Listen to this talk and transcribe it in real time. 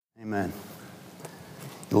Amen.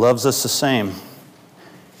 He loves us the same.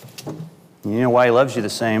 You know why he loves you the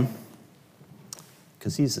same?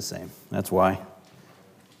 Because he's the same. That's why.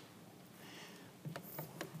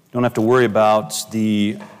 Don't have to worry about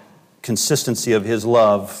the consistency of his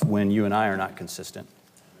love when you and I are not consistent.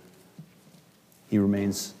 He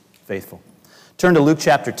remains faithful. Turn to Luke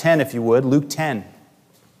chapter 10, if you would. Luke 10.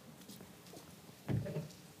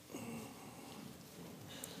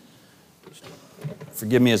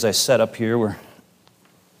 Forgive me as I set up here. We're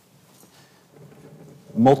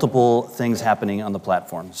multiple things happening on the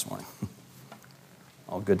platform this morning.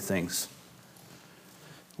 All good things.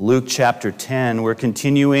 Luke chapter 10. We're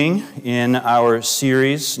continuing in our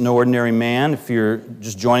series, No Ordinary Man. If you're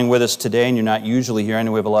just joining with us today and you're not usually here, I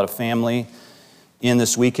know we have a lot of family in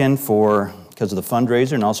this weekend because of the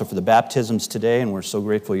fundraiser and also for the baptisms today, and we're so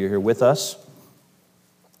grateful you're here with us.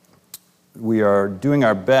 We are doing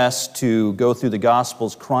our best to go through the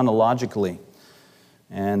Gospels chronologically,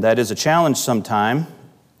 and that is a challenge sometime.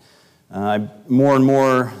 More and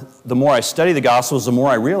more, the more I study the Gospels, the more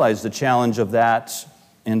I realize the challenge of that,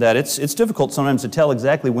 and that it's difficult sometimes to tell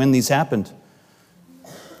exactly when these happened.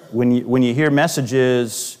 When you hear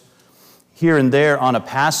messages here and there on a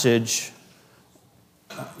passage,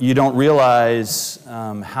 you don't realize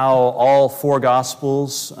how all four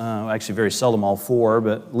Gospels, actually very seldom all four,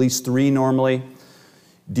 but at least three normally,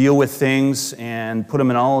 deal with things and put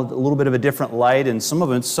them in a little bit of a different light. And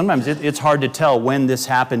sometimes it's hard to tell when this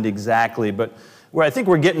happened exactly. But I think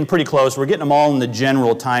we're getting pretty close. We're getting them all in the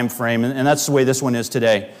general time frame, and that's the way this one is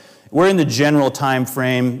today. We're in the general time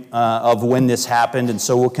frame of when this happened, and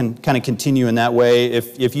so we'll kind of continue in that way.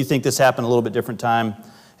 If you think this happened a little bit different time,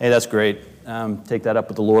 hey, that's great. Take that up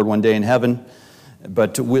with the Lord one day in heaven.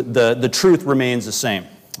 But the truth remains the same,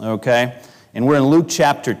 okay? And we're in Luke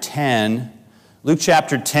chapter 10. Luke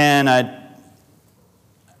chapter 10,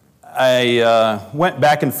 I went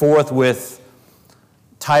back and forth with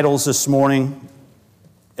titles this morning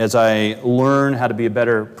as I learn how to be a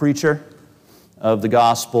better preacher of the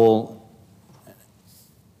gospel.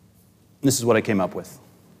 This is what I came up with.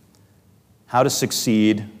 How to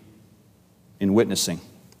succeed in witnessing.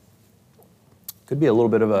 Could be a little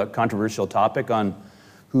bit of a controversial topic on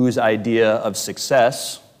whose idea of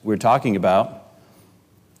success we're talking about.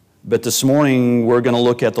 But this morning, we're going to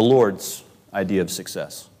look at the Lord's idea of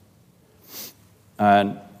success.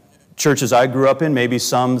 Churches I grew up in, maybe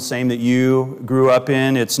some the same that you grew up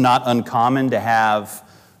in, it's not uncommon to have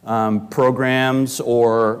programs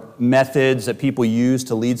or methods that people use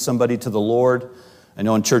to lead somebody to the Lord. I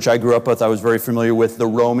know in church I grew up with, I was very familiar with the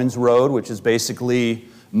Romans Road, which is basically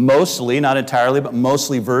mostly, not entirely, but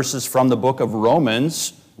mostly verses from the book of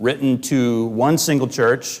Romans written to one single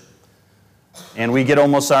church. And we get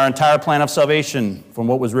almost our entire plan of salvation from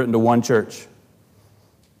what was written to one church.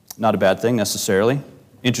 Not a bad thing necessarily.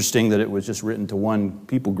 Interesting that it was just written to one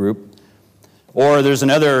people group. Or there's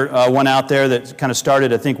another one out there that kind of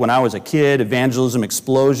started, I think, when I was a kid, Evangelism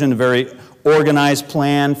Explosion, a very organized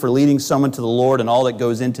plan for leading someone to the Lord and all that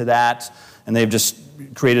goes into that. And they've just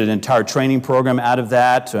created an entire training program out of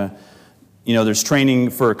that. There's training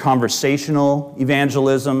for conversational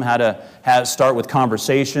evangelism, how to start with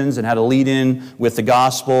conversations and how to lead in with the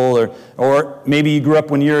gospel. Or maybe you grew up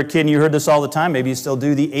when you were a kid and you heard this all the time. Maybe you still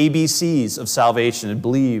do the ABCs of salvation: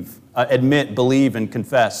 admit, believe, and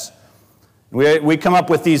confess. We come up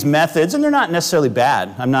with these methods, and they're not necessarily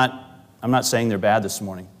bad. I'm not saying they're bad this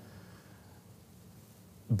morning.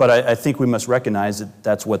 But I think we must recognize that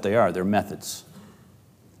that's what they are. They're methods.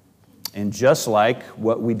 And just like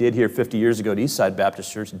what we did here 50 years ago at Eastside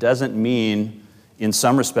Baptist Church doesn't mean, in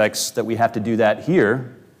some respects, that we have to do that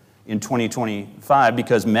here in 2025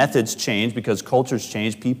 because methods change, because cultures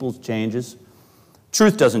change, people changes.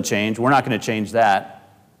 Truth doesn't change. We're not going to change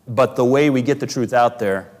that. But the way we get the truth out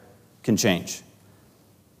there can change.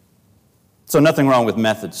 So nothing wrong with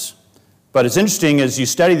methods. But it's interesting as you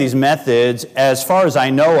study these methods, as far as I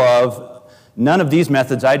know of, none of these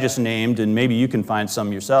methods I just named, and maybe you can find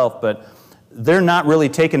some yourself, but they're not really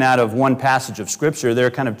taken out of one passage of Scripture.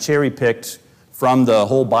 They're kind of cherry-picked from the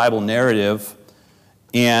whole Bible narrative,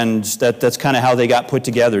 and that's kind of how they got put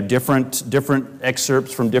together. Different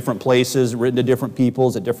excerpts from different places, written to different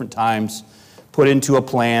peoples at different times, put into a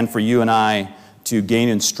plan for you and I to gain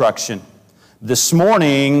instruction. This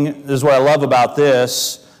morning, this is what I love about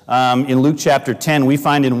this. In Luke chapter 10, we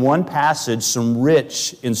find in one passage some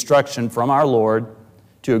rich instruction from our Lord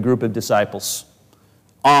to a group of disciples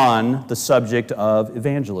on the subject of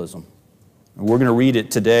evangelism. We're going to read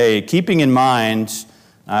it today, keeping in mind,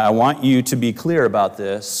 I want you to be clear about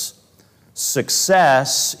this,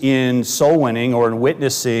 Success in soul winning or in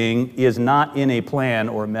witnessing is not in a plan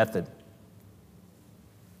or a method.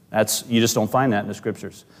 You just don't find that in the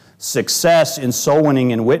Scriptures. Success in soul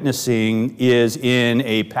winning and witnessing is in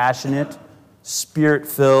a passionate,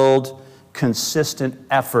 Spirit-filled, consistent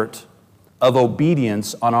effort of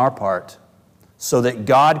obedience on our part so that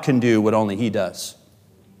God can do what only He does.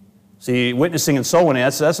 See, witnessing and soul winning,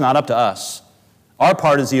 that's not up to us. Our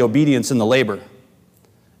part is the obedience and the labor.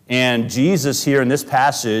 And Jesus here in this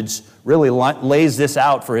passage really lays this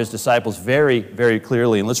out for His disciples very, very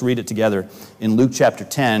clearly. And let's read it together in Luke chapter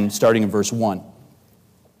 10, starting in verse 1.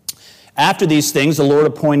 After these things, the Lord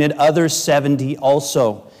appointed other 70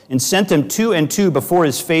 also, and sent them 2 and 2 before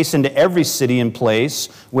His face into every city and place,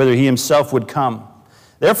 whither He Himself would come.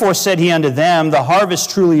 Therefore said He unto them, the harvest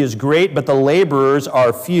truly is great, but the laborers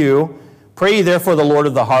are few. Pray ye therefore the Lord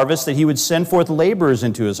of the harvest, that He would send forth laborers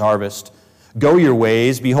into His harvest. Go your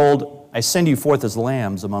ways, behold, I send you forth as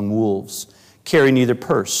lambs among wolves. Carry neither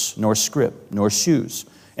purse, nor scrip, nor shoes.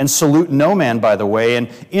 And salute no man by the way, and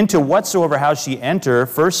into whatsoever house ye enter,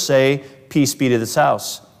 first say, Peace be to this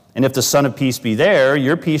house. And if the Son of Peace be there,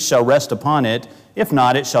 your peace shall rest upon it. If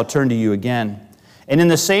not, it shall turn to you again. And in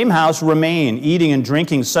the same house remain, eating and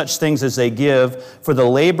drinking such things as they give, for the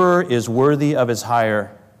laborer is worthy of his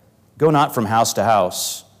hire. Go not from house to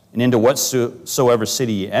house, and into whatsoever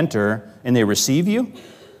city ye enter, and they receive you,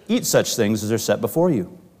 eat such things as are set before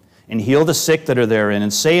you. And heal the sick that are therein,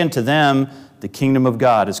 and say unto them, the kingdom of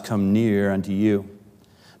God is come near unto you.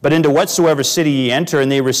 But into whatsoever city ye enter,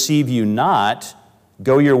 and they receive you not,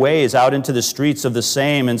 go your ways out into the streets of the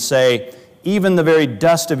same, and say, even the very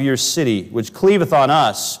dust of your city, which cleaveth on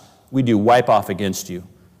us, we do wipe off against you.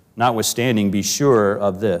 Notwithstanding, be sure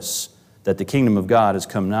of this, that the kingdom of God is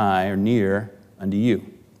come nigh, or near unto you.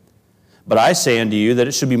 But I say unto you that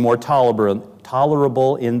it should be more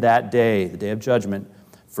tolerable in that day, the day of judgment,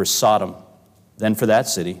 for Sodom than for that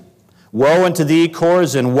city. Woe unto thee,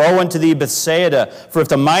 Chorazin! Woe unto thee, Bethsaida! For if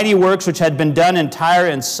the mighty works which had been done in Tyre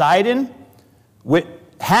and Sidon, which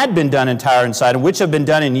have been done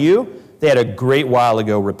in you, they had a great while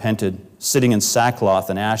ago repented, sitting in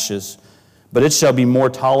sackcloth and ashes. But it shall be more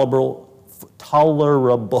tolerable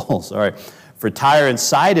for Tyre and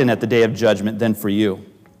Sidon at the day of judgment than for you.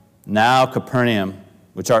 Now Capernaum,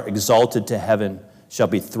 which art exalted to heaven, shall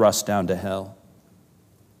be thrust down to hell.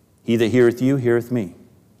 He that heareth you, heareth me.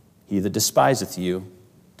 He that despiseth you,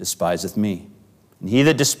 despiseth me. And he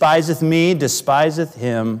that despiseth me, despiseth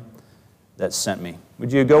him that sent me.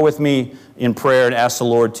 Would you go with me in prayer and ask the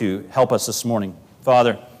Lord to help us this morning?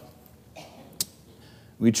 Father,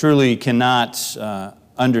 we truly cannot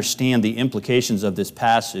understand the implications of this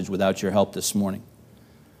passage without your help this morning.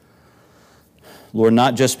 Lord,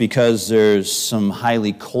 not just because there's some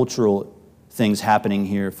highly cultural things happening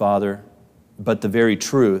here, Father, but the very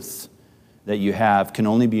truth that you have can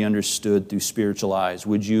only be understood through spiritual eyes.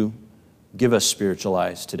 Would you give us spiritual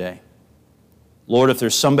eyes today? Lord, if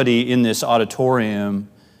there's somebody in this auditorium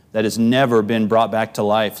that has never been brought back to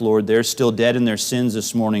life, Lord, they're still dead in their sins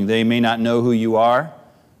this morning. They may not know who you are.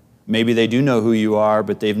 Maybe they do know who you are,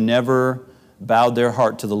 but they've never bowed their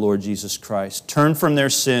heart to the Lord Jesus Christ. Turn from their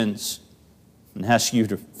sins and ask you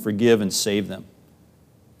to forgive and save them.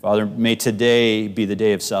 Father, may today be the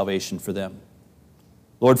day of salvation for them.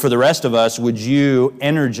 Lord, for the rest of us, would you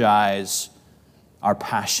energize our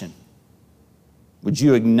passion? Would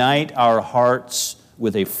you ignite our hearts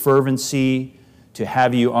with a fervency to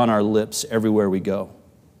have you on our lips everywhere we go?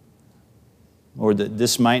 Lord, that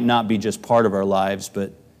this might not be just part of our lives,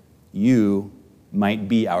 but you might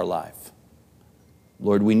be our life.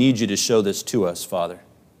 Lord, we need you to show this to us, Father.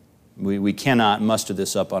 We cannot muster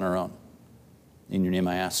this up on our own. In your name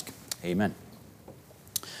I ask, amen.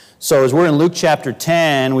 So as we're in Luke chapter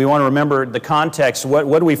 10, we want to remember the context. What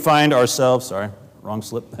do we find ourselves? Sorry, wrong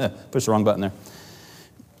slip. Push the wrong button there.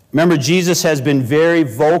 Remember, Jesus has been very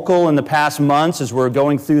vocal in the past months as we're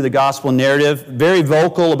going through the gospel narrative, very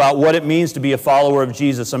vocal about what it means to be a follower of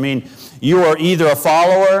Jesus. I mean, you are either a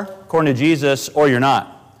follower, according to Jesus, or you're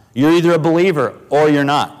not. You're either a believer or you're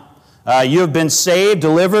not. You have been saved,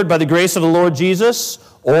 delivered by the grace of the Lord Jesus,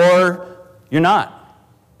 or you're not.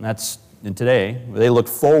 And today, they look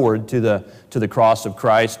forward to the cross of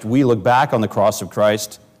Christ. We look back on the cross of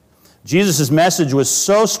Christ. Jesus' message was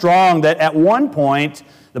so strong that at one point,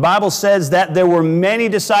 the Bible says that there were many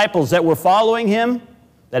disciples that were following him,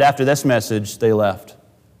 that after this message, they left.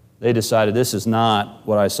 They decided, this is not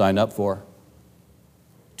what I signed up for.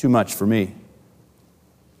 Too much for me.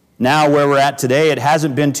 Now, where we're at today, it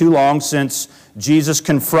hasn't been too long since Jesus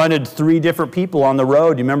confronted 3 different people on the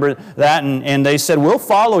road. You remember that? And they said, we'll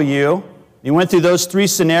follow you, He went through those three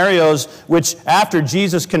scenarios, which after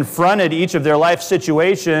Jesus confronted each of their life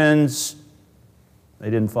situations, they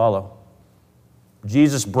didn't follow.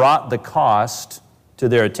 Jesus brought the cost to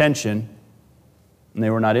their attention, and they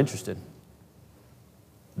were not interested.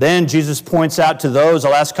 Then Jesus points out to those, the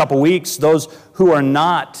last couple weeks, those who are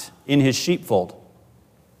not in his sheepfold.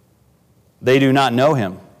 They do not know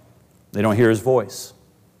him. They don't hear his voice.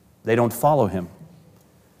 They don't follow him.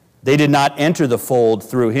 They did not enter the fold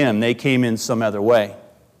through him. They came in some other way.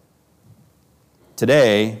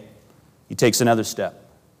 Today, he takes another step.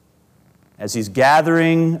 As he's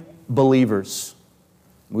gathering believers,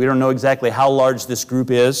 we don't know exactly how large this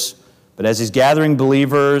group is, but as he's gathering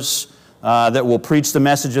believers that will preach the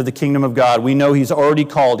message of the kingdom of God, we know he's already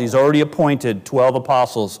called, he's already appointed 12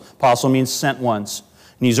 apostles. Apostle means sent ones.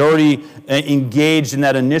 And he's already engaged in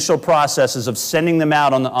that initial processes of sending them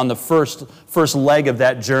out on the first leg of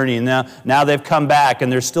that journey. And now they've come back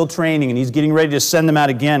and they're still training, and he's getting ready to send them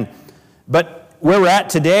out again. But where we're at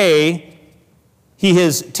today, he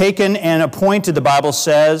has taken and appointed, the Bible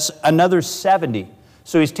says, another 70.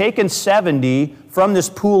 So he's taken 70 from this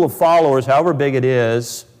pool of followers, however big it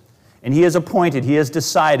is, and he has appointed, he has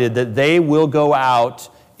decided that they will go out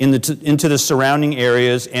into the surrounding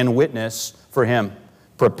areas and witness for him.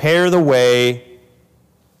 Prepare the way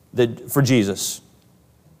for Jesus.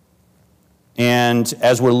 And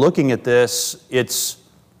as we're looking at this, it's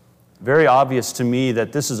very obvious to me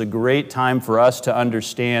that this is a great time for us to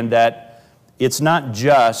understand that it's not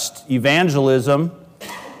just evangelism,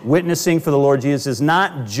 witnessing for the Lord Jesus is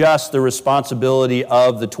not just the responsibility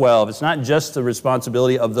of the 12. It's not just the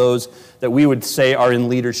responsibility of those that we would say are in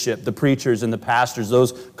leadership, the preachers and the pastors,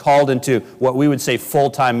 those called into what we would say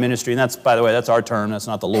full-time ministry. And that's, by the way, that's our term, that's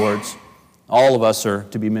not the Lord's. All of us are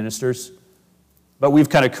to be ministers. But we've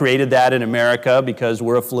kind of created that in America because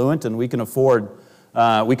we're affluent and we can afford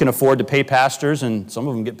to pay pastors, and some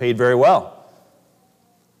of them get paid very well.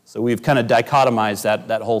 So we've kind of dichotomized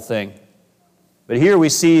that whole thing. But here we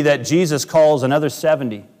see that Jesus calls another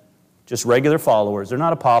 70, just regular followers. They're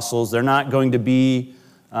not apostles. They're not going to be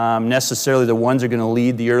necessarily the ones who are going to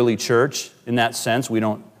lead the early church in that sense. We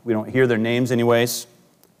don't hear their names anyways,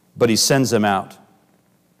 but he sends them out.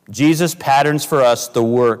 Jesus patterns for us the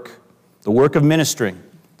work of ministering.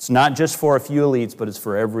 It's not just for a few elites, but it's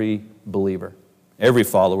for every believer, every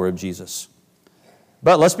follower of Jesus.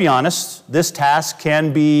 But let's be honest, this task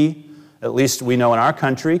can be, at least we know in our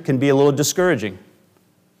country, can be a little discouraging.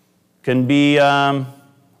 Can be a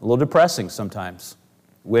little depressing sometimes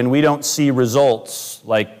when we don't see results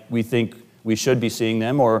like we think we should be seeing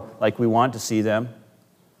them or like we want to see them.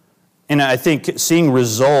 And I think seeing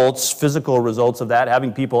results, physical results of that,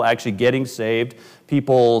 having people actually getting saved,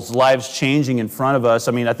 people's lives changing in front of us,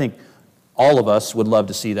 I think all of us would love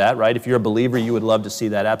to see that, right? If you're a believer, you would love to see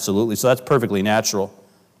that, absolutely. So that's perfectly natural.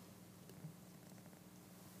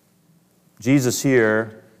 Jesus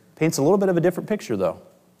here paints a little bit of a different picture, though,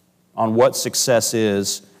 on what success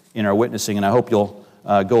is in our witnessing, and I hope you'll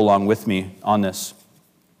go along with me on this.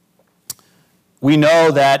 We know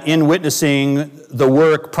that in witnessing,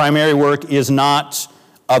 the primary work is not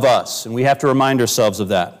of us, and we have to remind ourselves of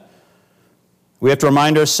that. We have to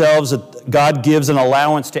remind ourselves that God gives an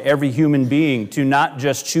allowance to every human being to not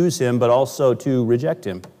just choose him, but also to reject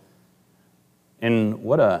him. And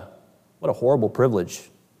what a horrible privilege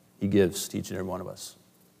he gives to each and every one of us,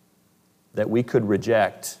 that we could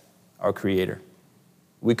reject our Creator.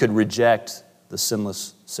 We could reject the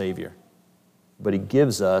sinless Savior. But he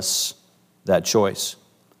gives us that choice.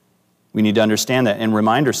 We need to understand that and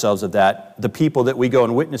remind ourselves of that. The people that we go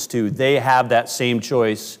and witness to, they have that same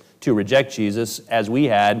choice to reject Jesus as we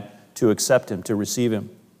had to accept him, to receive him.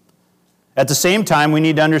 At the same time, we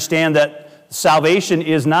need to understand that salvation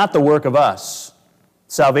is not the work of us.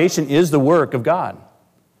 Salvation is the work of God.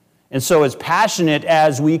 And so as passionate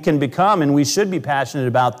as we can become, and we should be passionate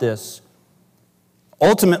about this,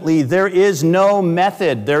 ultimately there is no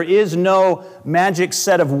method, there is no magic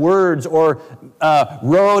set of words or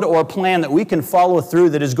road or plan that we can follow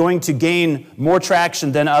through that is going to gain more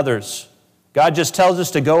traction than others. God just tells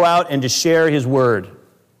us to go out and to share his word.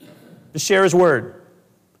 To share his word.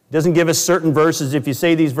 He doesn't give us certain verses. If you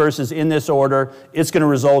say these verses in this order, it's going to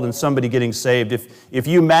result in somebody getting saved. If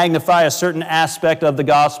you magnify a certain aspect of the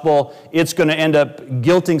gospel, it's going to end up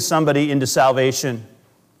guilting somebody into salvation.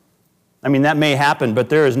 That may happen, but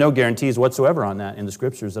there is no guarantees whatsoever on that in the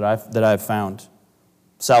scriptures that I've found.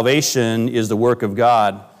 Salvation is the work of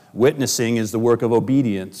God. Witnessing is the work of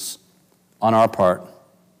obedience on our part.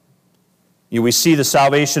 We see the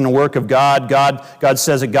salvation and work of God. God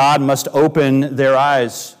says that God must open their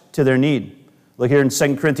eyes to their need. Look here in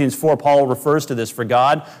 2 Corinthians 4, Paul refers to this. For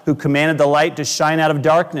God, who commanded the light to shine out of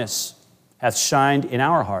darkness, hath shined in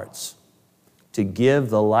our hearts, to give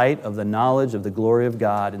the light of the knowledge of the glory of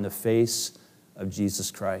God in the face of Jesus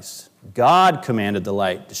Christ. God commanded the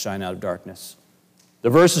light to shine out of darkness. The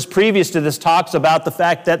verses previous to this talks about the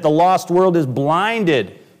fact that the lost world is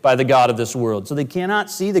blinded by the god of this world, so they cannot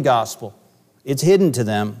see the gospel. It's hidden to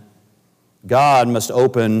them. God must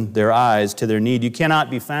open their eyes to their need. You cannot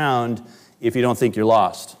be found if you don't think you're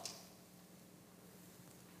lost.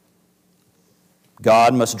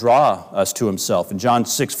 God must draw us to himself. In John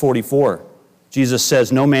 6:44, Jesus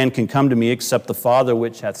says, no man can come to me except the Father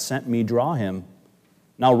which hath sent me draw him,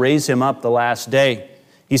 and I'll raise him up the last day.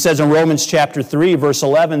 He says in Romans chapter 3, verse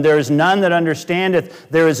 11, there is none that understandeth,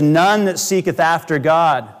 there is none that seeketh after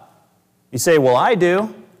God. You say, well, I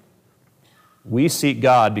do. We seek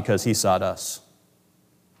God because he sought us.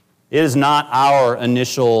 It is not our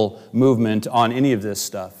initial movement on any of this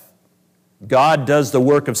stuff. God does the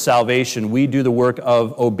work of salvation. We do the work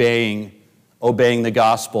of obeying the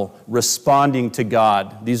gospel, responding to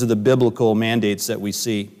God. These are the biblical mandates that we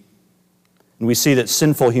see. And we see that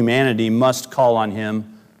sinful humanity must call on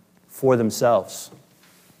him for themselves.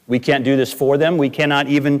 We can't do this for them. We cannot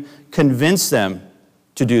even convince them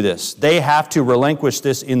to do this. They have to relinquish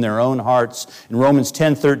this in their own hearts. In Romans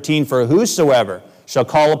 10:13, for whosoever shall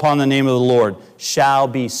call upon the name of the Lord shall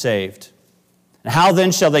be saved. And how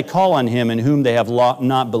then shall they call on him in whom they have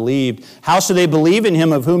not believed? How shall they believe in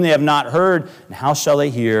him of whom they have not heard? And how shall they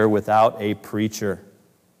hear without a preacher?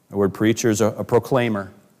 The word preacher is a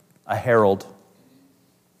proclaimer, a herald.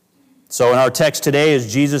 So in our text today,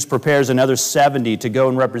 as Jesus prepares another 70 to go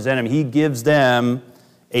and represent him, he gives them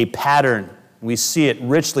a pattern. We see it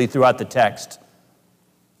richly throughout the text.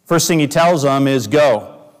 First thing he tells them is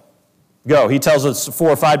go. Go. He tells us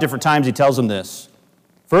 4 or 5 different times he tells them this.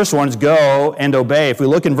 First one is go and obey. If we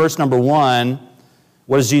look in verse number 1,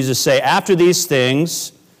 what does Jesus say? After these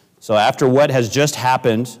things, so after what has just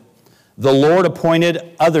happened, the Lord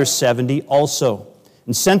appointed other 70 also,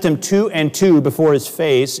 and sent them 2 and 2 before his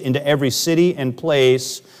face into every city and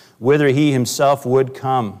place whither he himself would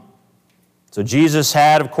come. So Jesus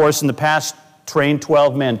had, of course, in the past trained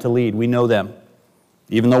 12 men to lead. We know them,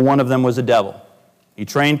 even though one of them was a devil. He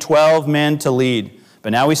trained 12 men to lead.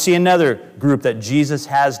 But now we see another group that Jesus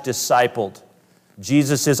has discipled.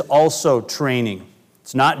 Jesus is also training.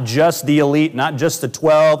 It's not just the elite, not just the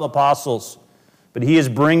 12 apostles, but he is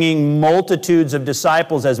bringing multitudes of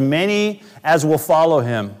disciples, as many as will follow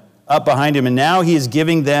him, up behind him. And now he is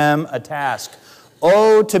giving them a task.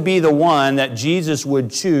 Oh, to be the one that Jesus would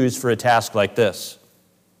choose for a task like this.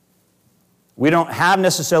 We don't have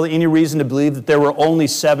necessarily any reason to believe that there were only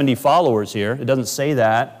 70 followers here. It doesn't say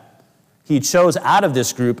that. He chose out of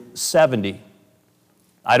this group 70.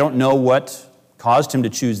 I don't know what caused him to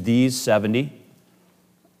choose these 70.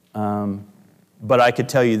 But I could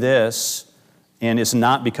tell you this, and it's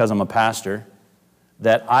not because I'm a pastor,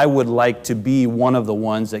 that I would like to be one of the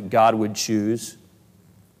ones that God would choose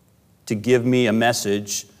to give me a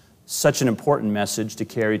message, such an important message to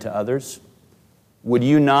carry to others. Would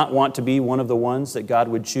you not want to be one of the ones that God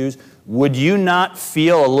would choose? Would you not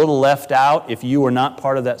feel a little left out if you were not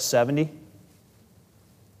part of that 70?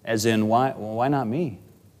 As in, why not me?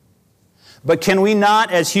 But can we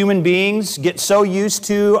not, as human beings, get so used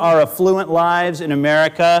to our affluent lives in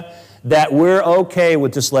America that we're okay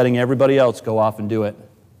with just letting everybody else go off and do it?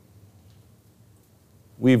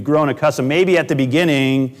 We've grown accustomed. Maybe at the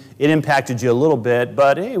beginning it impacted you a little bit,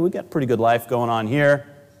 but hey, we got a pretty good life going on here.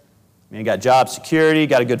 I mean, you got job security,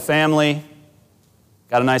 got a good family,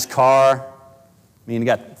 got a nice car. I mean, you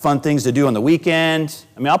got fun things to do on the weekend.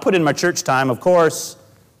 I mean, I'll put in my church time, of course,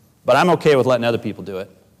 but I'm okay with letting other people do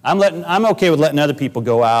it. I'm okay with letting other people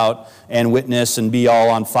go out and witness and be all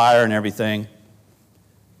on fire and everything.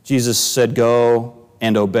 Jesus said, go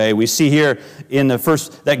and obey. We see here in the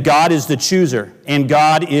first that God is the chooser and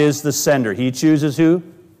God is the sender. He chooses who?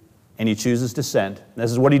 And he chooses to send.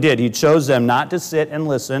 This is what he did. He chose them not to sit and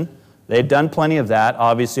listen. They had done plenty of that,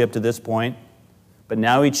 obviously, up to this point. But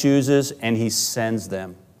now he chooses and he sends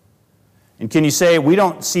them. And can you say we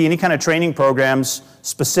don't see any kind of training programs,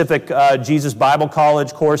 specific Jesus Bible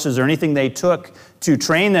College courses or anything they took to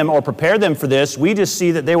train them or prepare them for this? We just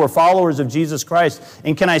see that they were followers of Jesus Christ.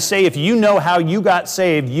 And can I say, if you know how you got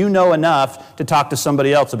saved, you know enough to talk to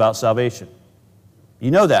somebody else about salvation.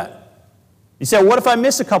 You know that. You say, what if I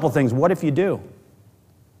miss a couple things? What if you do?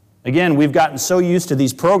 Again, we've gotten so used to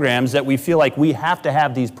these programs that we feel like we have to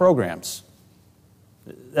have these programs.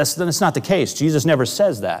 That's not the case. Jesus never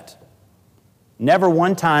says that. Never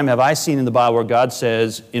one time have I seen in the Bible where God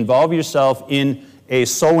says, involve yourself in a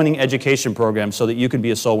soul winning education program so that you can be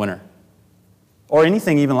a soul winner. Or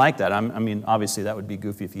anything even like that. I mean, obviously that would be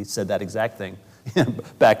goofy if he said that exact thing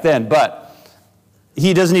back then, but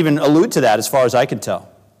he doesn't even allude to that as far as I can tell.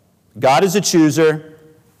 God is a chooser,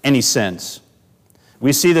 and he sends.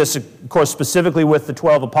 We see this, of course, specifically with the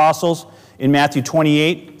 12 apostles in Matthew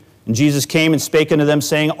 28. And Jesus came and spake unto them,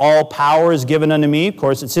 saying, all power is given unto me. Of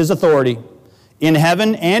course, it's his authority. In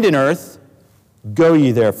heaven and in earth, go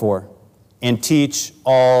ye therefore, and teach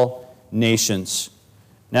all nations.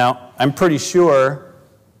 Now, I'm pretty sure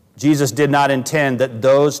Jesus did not intend that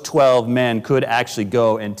those 12 men could actually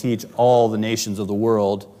go and teach all the nations of the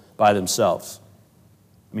world by themselves.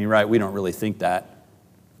 I mean, right, we don't really think that.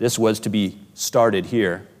 This was to be started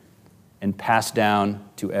here and passed down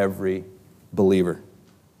to every believer.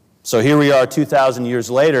 So here we are 2,000 years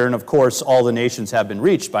later, and of course all the nations have been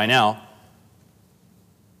reached by now,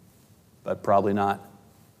 but probably not.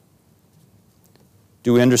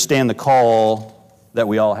 Do we understand the call that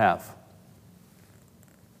we all have?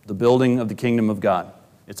 The building of the kingdom of God.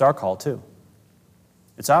 It's our call too.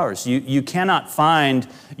 It's ours. You cannot find,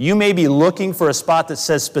 you may be looking for a spot that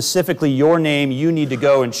says specifically your name, you need to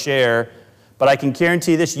go and share, but I can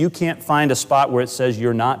guarantee this, you can't find a spot where it says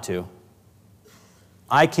you're not to.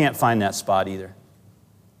 I can't find that spot either.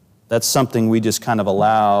 That's something we just kind of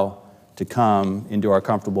allow to come into our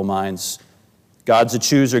comfortable minds. God's the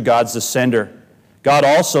chooser, God's the sender. God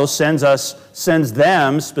also sends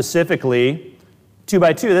them specifically 2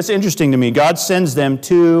 by 2. That's interesting to me. God sends them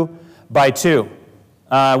 2 by 2.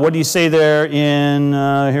 What do you say there in,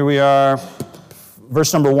 here we are,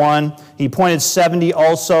 verse number 1. He appointed 70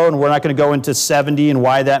 also, and we're not going to go into 70 and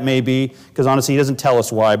why that may be, because honestly he doesn't tell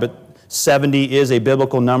us why, but 70 is a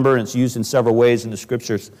biblical number, and it's used in several ways in the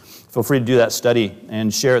Scriptures. Feel free to do that study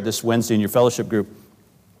and share it this Wednesday in your fellowship group.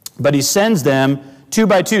 But he sends them 2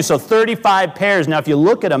 by 2, so 35 pairs. Now, if you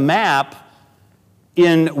look at a map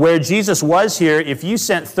in where Jesus was here, if you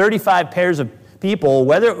sent 35 pairs of people,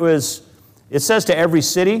 whether it says to every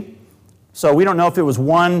city, so we don't know if it was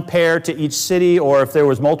 1 pair to each city or if there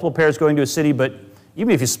was multiple pairs going to a city, but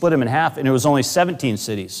even if you split them in half and it was only 17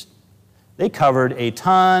 cities, they covered a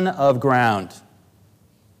ton of ground.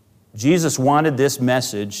 Jesus wanted this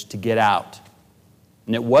message to get out.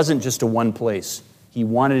 And it wasn't just to one place. He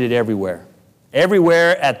wanted it everywhere.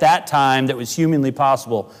 Everywhere at that time that was humanly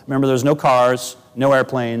possible. Remember, there was no cars, no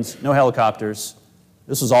airplanes, no helicopters.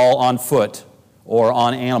 This was all on foot or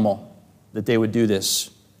on animal that they would do this.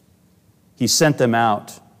 He sent them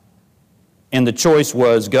out. And the choice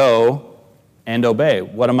was go and obey.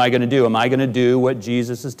 What am I going to do? Am I going to do what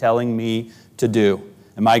Jesus is telling me to do?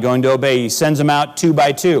 Am I going to obey? He sends them out 2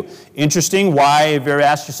 by 2. Interesting. Why? Have you ever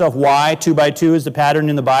asked yourself why 2 by 2 is the pattern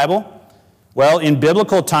in the Bible? Well, in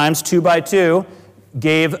biblical times, 2 by 2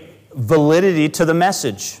 gave validity to the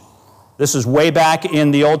message. This is way back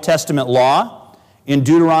in the Old Testament law. In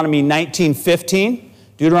Deuteronomy 19:15,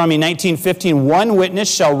 Deuteronomy 19:15, 1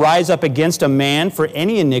 witness shall rise up against a man for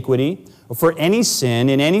any iniquity, or for any sin,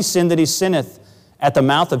 in any sin that he sinneth, at the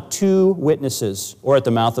mouth of 2 witnesses, or at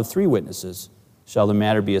the mouth of 3 witnesses, shall the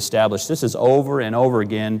matter be established. This is over and over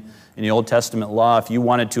again in the Old Testament law. If you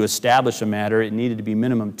wanted to establish a matter, it needed to be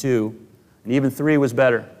minimum 2, and even 3 was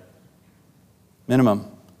better. Minimum.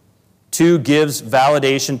 2 gives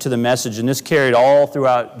validation to the message, and this carried all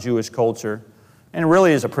throughout Jewish culture, and it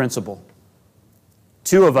really is a principle.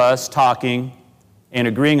 2 of us talking and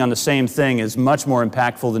agreeing on the same thing is much more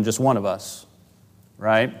impactful than just one of us,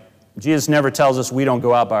 right? Jesus never tells us we don't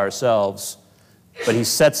go out by ourselves, but he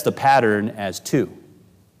sets the pattern as 2.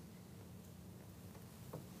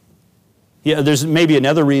 Yeah, there's maybe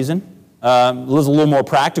another reason. A little more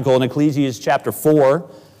practical in Ecclesiastes chapter 4,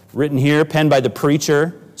 written here, penned by the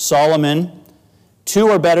preacher, Solomon. 2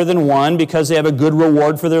 are better than 1 because they have a good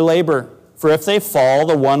reward for their labor. For if they fall,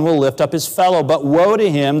 the one will lift up his fellow. But woe to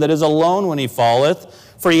him that is alone when he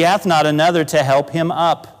falleth, for he hath not another to help him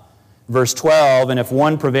up. Verse 12, and if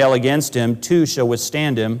 1 prevail against him, 2 shall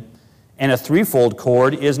withstand him, and a 3-fold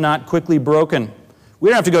cord is not quickly broken. We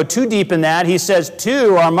don't have to go too deep in that. He says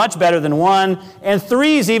 2 are much better than 1, and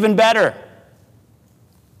 3 is even better,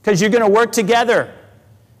 because you're going to work together.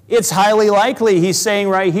 It's highly likely, he's saying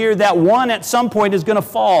right here, that 1 at some point is going to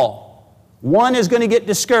fall. 1 is going to get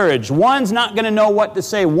discouraged. 1's not going to know what to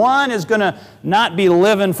say. 1 is going to not be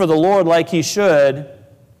living for the Lord like he should.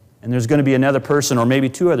 And there's going to be another person, or maybe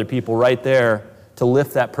 2 other people right there to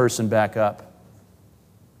lift that person back up.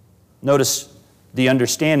 Notice the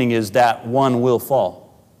understanding is that 1 will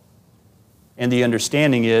fall. And the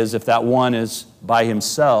understanding is if that 1 is by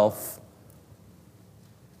himself,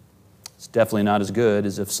 it's definitely not as good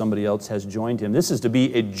as if somebody else has joined him. This is to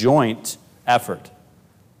be a joint effort.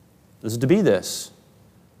 This is to be this.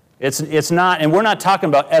 It's not, and we're not talking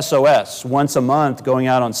about SOS, once a month, going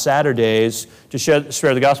out on Saturdays to share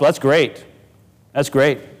the gospel. That's great. That's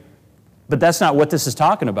great. But that's not what this is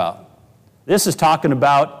talking about. This is talking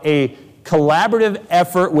about a collaborative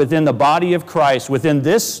effort within the body of Christ, within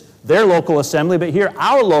their local assembly, but here,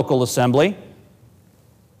 our local assembly,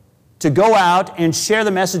 to go out and share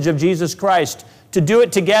the message of Jesus Christ, to do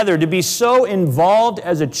it together, to be so involved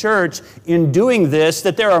as a church in doing this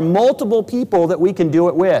that there are multiple people that we can do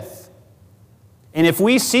it with. And if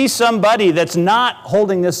we see somebody that's not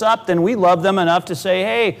holding this up, then we love them enough to say,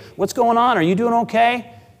 hey, what's going on? Are you doing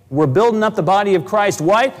okay? We're building up the body of Christ.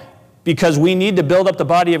 Why? Because we need to build up the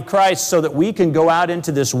body of Christ so that we can go out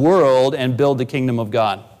into this world and build the kingdom of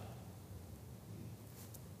God.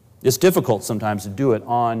 It's difficult sometimes to do it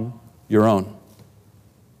on your own.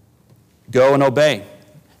 Go and obey.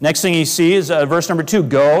 Next thing you see is verse number 2,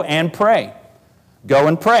 go and pray. Go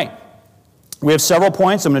and pray. We have several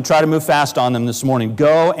points. I'm going to try to move fast on them this morning.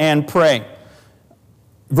 Go and pray.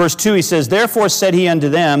 Verse 2, he says, therefore said he unto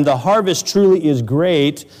them, the harvest truly is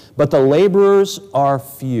great, but the laborers are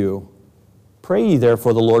few. Pray ye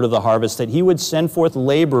therefore the Lord of the harvest, that he would send forth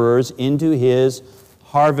laborers into his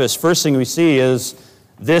harvest. First thing we see is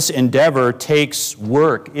this endeavor takes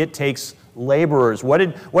work. It takes laborers. What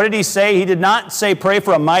did he say? He did not say pray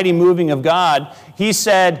for a mighty moving of God. He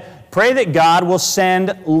said pray that God will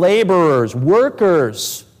send laborers,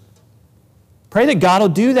 workers. Pray that God will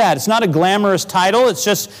do that. It's not a glamorous title. It's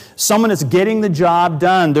just someone that's getting the job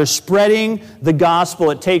done. They're spreading the gospel.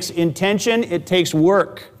 It takes intention. It takes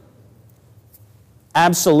work.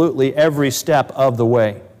 Absolutely every step of the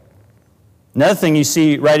way. Another thing you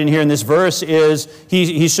see right in here in this verse is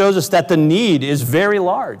he shows us that the need is very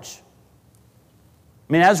large.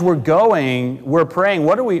 I mean, as we're going, we're praying.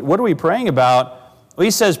 What are we praying about? Well,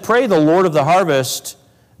 he says, pray the Lord of the harvest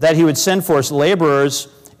that he would send for us laborers.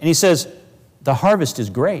 And he says, the harvest is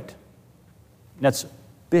great. That's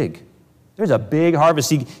big. There's a big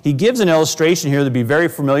harvest. He gives an illustration here that would be very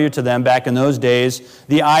familiar to them back in those days.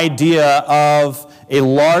 The idea of a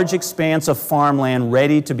large expanse of farmland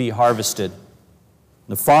ready to be harvested.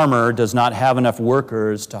 The farmer does not have enough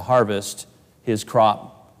workers to harvest his crop.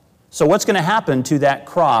 So what's going to happen to that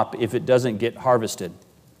crop if it doesn't get harvested?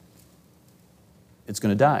 It's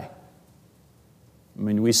going to die. I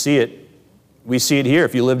mean, we see it. We see it here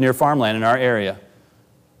if you live near farmland in our area.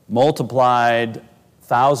 Multiplied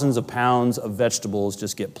thousands of pounds of vegetables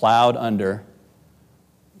just get plowed under.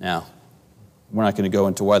 Now, we're not going to go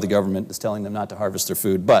into why the government is telling them not to harvest their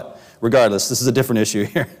food, but regardless, this is a different issue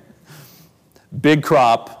here. Big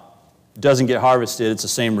crop doesn't get harvested, it's the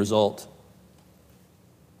same result.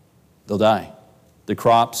 They'll die. The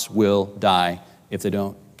crops will die if they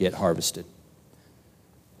don't get harvested.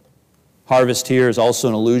 Harvest here is also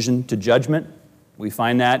an allusion to judgment. We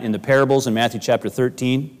find that in the parables in Matthew chapter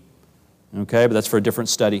 13. Okay, but that's for a different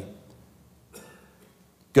study.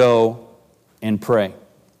 Go and pray.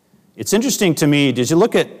 It's interesting to me, did you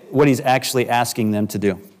look at what he's actually asking them to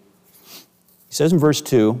do? He says in verse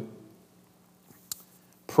 2,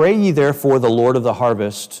 pray ye therefore the Lord of the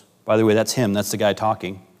harvest. By the way, that's him, that's the guy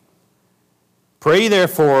talking. Pray ye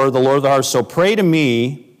therefore the Lord of the harvest. So pray to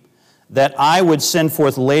me that I would send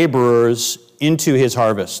forth laborers into his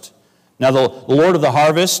harvest. Now the Lord of the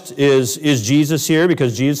harvest is Jesus here,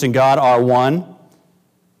 because Jesus and God are one.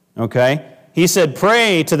 Okay? He said,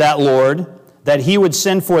 pray to that Lord that he would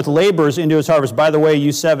send forth laborers into his harvest. By the way,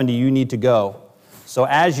 you 70, you need to go. So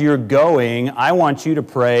as you're going, I want you to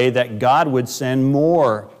pray that God would send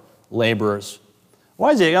more laborers.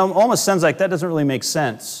 Why is it? It almost sounds like that doesn't really make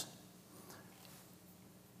sense.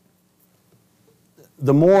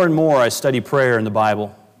 The more and more I study prayer in the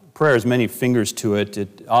Bible, prayer has many fingers to it.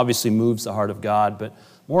 It obviously moves the heart of God, but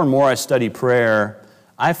more and more I study prayer,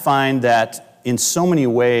 I find that in so many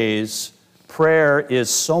ways, prayer is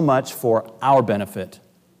so much for our benefit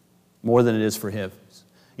more than it is for His.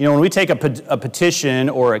 You know, when we take a petition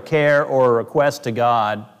or a care or a request to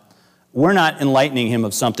God, we're not enlightening Him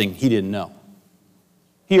of something He didn't know.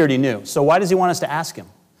 He already knew. So why does He want us to ask Him?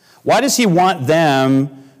 Why does He want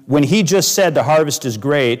them, when He just said the harvest is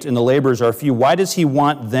great and the laborers are few, why does He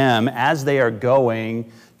want them, as they are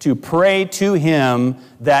going, to pray to Him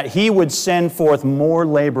that He would send forth more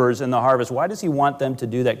laborers in the harvest? Why does He want them to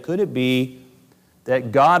do that? Could it be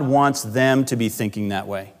that God wants them to be thinking that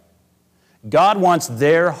way? God wants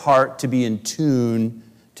their heart to be in tune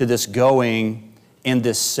to this going and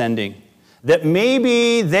this sending. That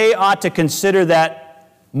maybe they ought to consider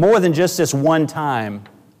that more than just this one time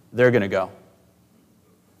they're going to go.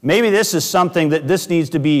 Maybe this is something that this needs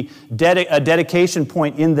to be a dedication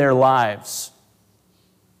point in their lives.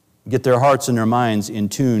 get their hearts and their minds in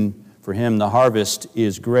tune for Him. The harvest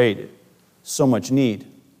is great. So much need.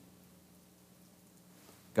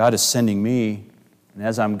 God is sending me, and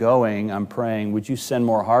as I'm going, I'm praying, would you send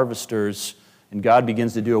more harvesters? And God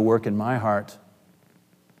begins to do a work in my heart.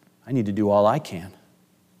 I need to do all I can.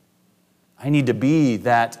 I need to be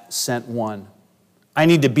that sent one. I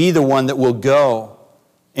need to be the one that will go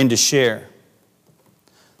and to share.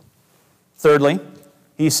 Thirdly,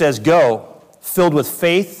 he says, go, filled with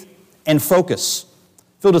faith and focus.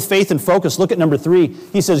 Filled with faith and focus. Look at number 3.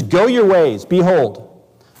 He says, go your ways. Behold,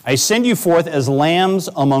 I send you forth as lambs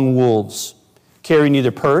among wolves. Carry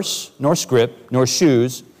neither purse, nor scrip, nor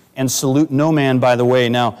shoes, and salute no man by the way.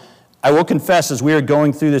 Now, I will confess, as we are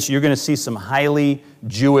going through this, you're going to see some highly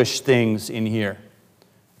Jewish things in here.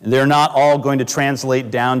 And they're not all going to translate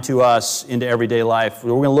down to us into everyday life. We're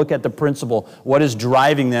going to look at the principle, what is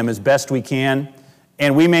driving them as best we can,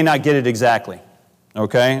 and we may not get it exactly,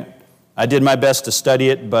 okay? I did my best to study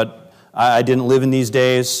it, but I didn't live in these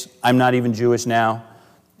days. I'm not even Jewish now,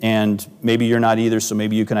 and maybe you're not either, so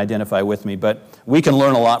maybe you can identify with me. But we can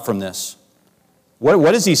learn a lot from this.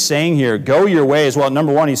 What is he saying here? Go your ways. Well,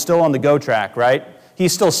 number one, he's still on the go track, right?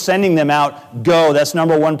 He's still sending them out. Go. That's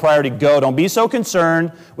number one priority. Go. Don't be so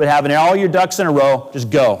concerned with having all your ducks in a row.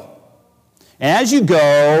 Just go. And as you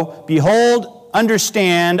go, behold,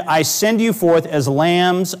 understand, I send you forth as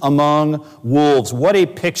lambs among wolves. What a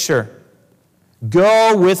picture.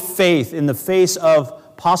 Go with faith in the face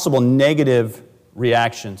of possible negative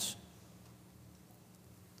reactions.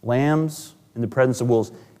 Lambs in the presence of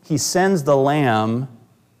wolves. He sends the lamb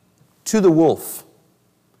to the wolf.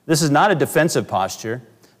 This is not a defensive posture.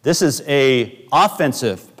 This is an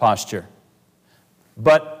offensive posture.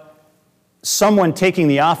 But someone taking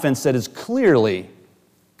the offense that is clearly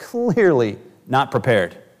not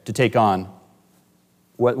prepared to take on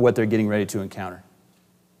what they're getting ready to encounter.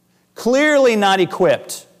 Clearly not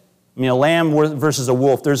equipped. I mean, a lamb versus a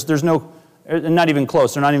wolf, there's no, not even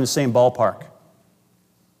close. They're not even the same ballpark.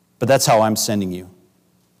 But that's how I'm sending you.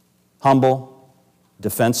 Humble,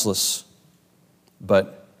 defenseless,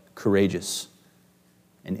 but courageous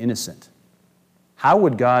and innocent. How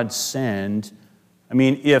would God send,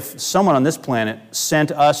 if someone on this planet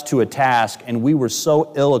sent us to a task and we were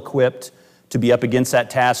so ill-equipped to be up against that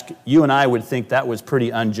task, you and I would think that was pretty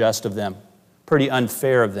unjust of them, pretty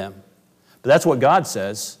unfair of them. But that's what God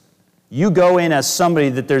says. You go in as somebody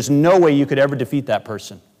that there's no way you could ever defeat that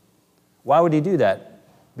person. Why would he do that?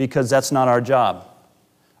 Because that's not our job.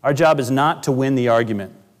 Our job is not to win the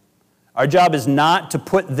argument. Our job is not to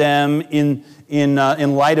put them in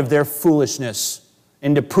light of their foolishness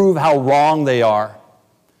and to prove how wrong they are.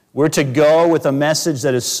 We're to go with a message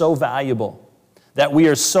that is so valuable, that we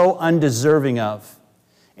are so undeserving of,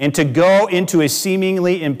 and to go into a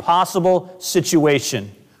seemingly impossible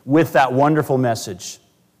situation with that wonderful message.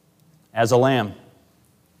 As a lamb,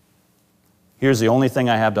 here's the only thing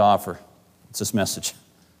I have to offer. It's this message.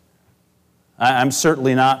 I'm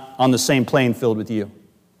certainly not on the same playing field with you.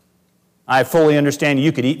 I fully understand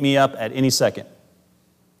you could eat me up at any second.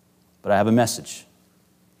 But I have a message.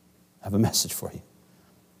 I have a message for you.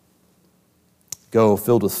 Go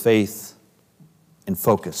filled with faith and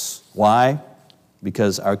focus. Why?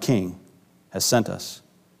 Because our King has sent us.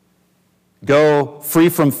 Go free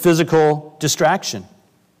from physical distraction.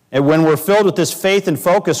 And when we're filled with this faith and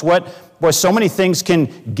focus, so many things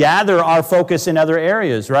can gather our focus in other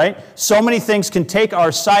areas, right? So many things can take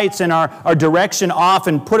our sights and our direction off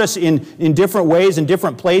and put us in different ways, in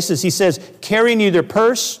different places. He says, carry neither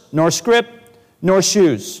purse, nor scrip, nor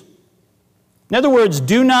shoes. In other words,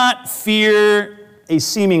 do not fear a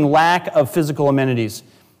seeming lack of physical amenities.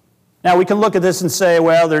 Now, we can look at this and say,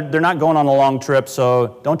 well, they're not going on a long trip,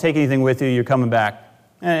 so don't take anything with you, you're coming back.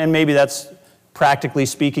 And maybe that's, practically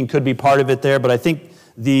speaking, could be part of it there, but I think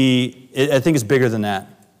it's bigger than that.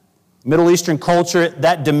 Middle Eastern culture,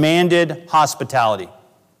 that demanded hospitality.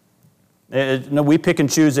 We pick and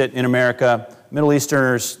choose it in America. Middle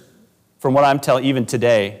Easterners, from what I'm telling, even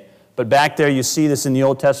today, but back there you see this in the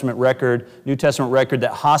Old Testament record, New Testament record,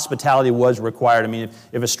 that hospitality was required.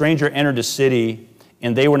 If a stranger entered a city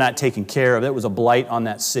and they were not taken care of, it was a blight on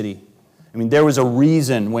that city. There was a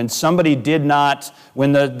reason when somebody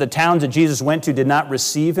when the towns that Jesus went to did not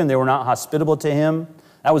receive him, they were not hospitable to him,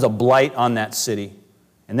 that was a blight on that city.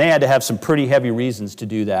 And they had to have some pretty heavy reasons to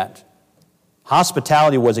do that.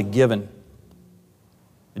 Hospitality was a given.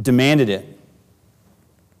 It demanded it.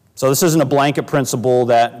 So this isn't a blanket principle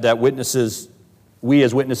that we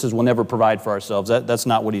as witnesses will never provide for ourselves. That's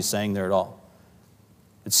not what he's saying there at all.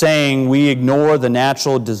 It's saying we ignore the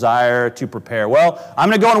natural desire to prepare. Well, I'm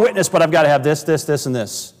going to go and witness, but I've got to have this, and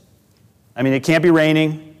this. It can't be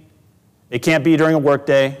raining. It can't be during a work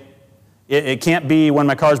day. It can't be when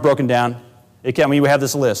my car's broken down. We have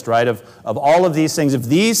this list, right, of all of these things. If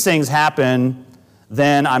these things happen,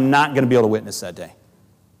 then I'm not going to be able to witness that day.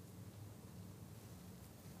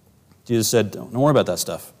 Jesus said, don't worry about that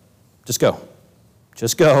stuff. Just go.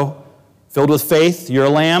 Just go. Filled with faith, you're a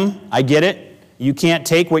lamb. I get it. You can't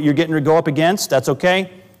take what you're getting to go up against. That's okay.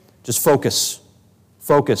 Just focus.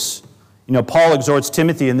 Focus. Paul exhorts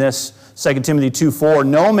Timothy in this, 2 Timothy 2:4,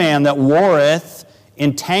 no man that warreth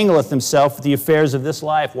entangleth himself with the affairs of this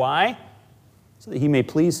life. Why? So that he may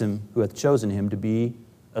please him who hath chosen him to be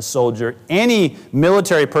a soldier. Any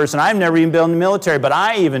military person, I've never even been in the military, but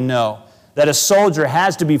I even know that a soldier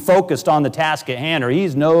has to be focused on the task at hand or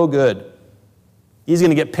he's no good. He's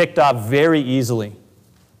going to get picked off very easily.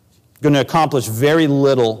 Going to accomplish very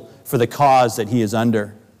little for the cause that he is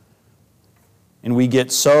under. And we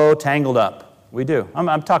get so tangled up. We do.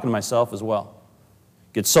 I'm talking to myself as well.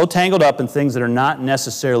 Get so tangled up in things that are not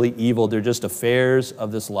necessarily evil. They're just affairs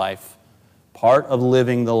of this life. Part of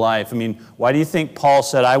living the life. Why do you think Paul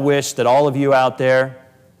said, I wish that all of you out there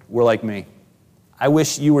were like me? I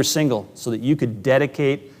wish you were single so that you could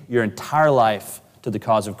dedicate your entire life to the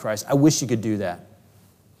cause of Christ. I wish you could do that.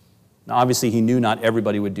 Now, obviously, he knew not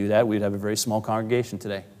everybody would do that. We'd have a very small congregation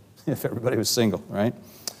today if everybody was single, right?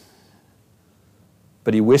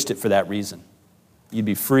 But he wished it for that reason. You'd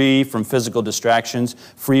be free from physical distractions,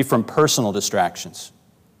 free from personal distractions.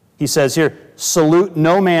 He says here, salute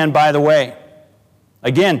no man by the way.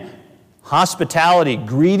 Again, hospitality,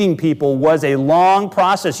 greeting people was a long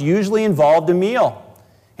process, usually involved a meal.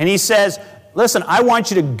 And he says, listen, I want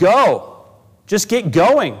you to go. Just get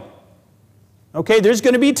going. Okay, there's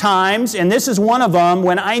going to be times, and this is one of them,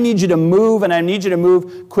 when I need you to move, and I need you to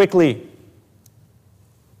move quickly.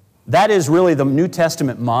 That is really the New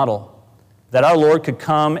Testament model, that our Lord could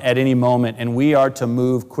come at any moment, and we are to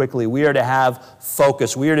move quickly. We are to have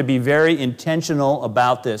focus. We are to be very intentional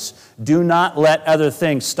about this. Do not let other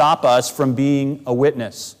things stop us from being a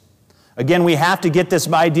witness. Again, we have to get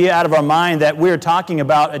this idea out of our mind that we're talking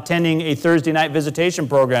about attending a Thursday night visitation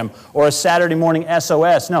program or a Saturday morning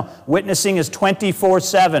SOS. No, witnessing is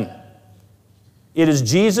 24/7. It is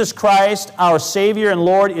Jesus Christ, our Savior and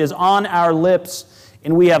Lord, is on our lips,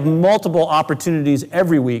 and we have multiple opportunities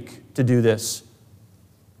every week to do this.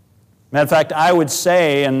 Matter of fact, I would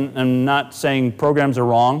say, and I'm not saying programs are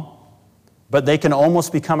wrong, but they can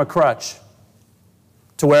almost become a crutch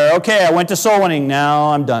to where, okay, I went to soul winning,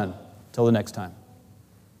 now I'm done. Till the next time.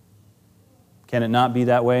 Can it not be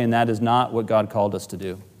that way? And that is not what God called us to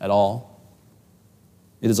do at all.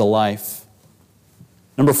 It is a life.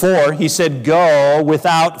 Number 4, he said, go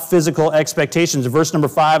without physical expectations. In verse number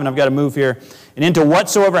 5, and I've got to move here. And into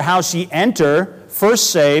whatsoever house ye enter,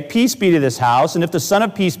 first say, peace be to this house. And if the Son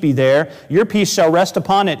of Peace be there, your peace shall rest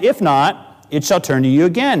upon it. If not, it shall turn to you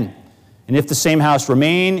again. And if the same house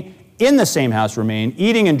remain, in the same house remain,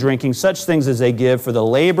 eating and drinking such things as they give, for the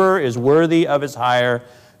laborer is worthy of his hire.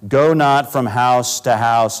 Go not from house to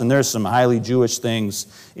house. And there's some highly Jewish things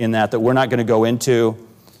in that we're not going to go into.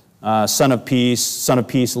 Son of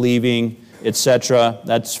peace leaving, etc.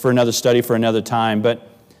 That's for another study for another time. But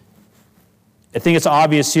I think it's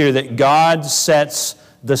obvious here that God sets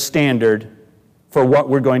the standard for what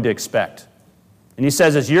we're going to expect. And he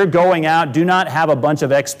says, as you're going out, do not have a bunch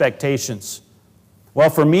of expectations. Well,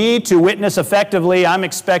 for me to witness effectively, I'm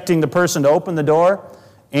expecting the person to open the door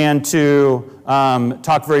and to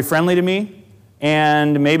talk very friendly to me,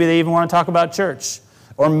 and maybe they even want to talk about church.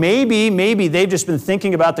 Or maybe they've just been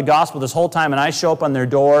thinking about the gospel this whole time, and I show up on their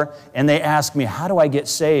door, and they ask me, how do I get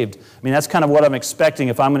saved? That's kind of what I'm expecting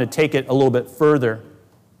if I'm going to take it a little bit further.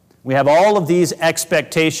 We have all of these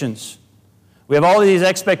expectations. We have all of these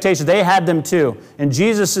expectations. They had them too. And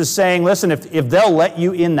Jesus is saying, listen, if they'll let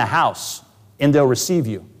you in the house, and they'll receive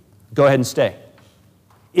you, go ahead and stay.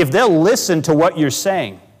 If they'll listen to what you're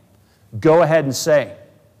saying, go ahead and say.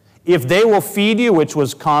 If they will feed you, which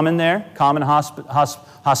was common there, common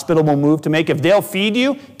hospitable move to make, if they'll feed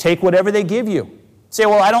you, take whatever they give you. Say,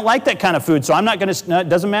 well, I don't like that kind of food, so I'm not going to, no, it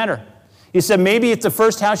doesn't matter. He said, maybe if the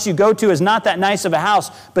first house you go to is not that nice of a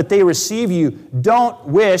house, but they receive you, don't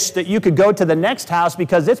wish that you could go to the next house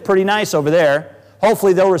because it's pretty nice over there.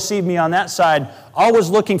 Hopefully they'll receive me on that side. Always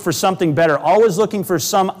looking for something better. Always looking for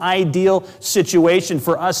some ideal situation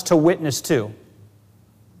for us to witness to.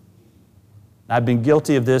 I've been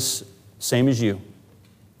guilty of this, same as you.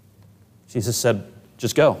 Jesus said,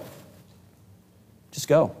 just go. Just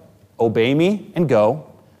go. Obey me and go.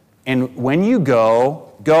 And when you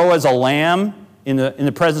go as a lamb in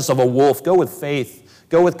the presence of a wolf. Go with faith.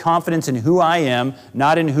 Go with confidence in who I am,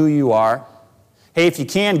 not in who you are. Hey, if you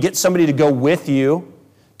can, get somebody to go with you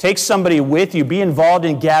Take somebody with you. Be involved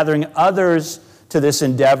in gathering others to this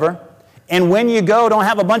endeavor. And when you go, don't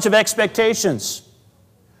have a bunch of expectations.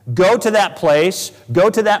 Go to that place. Go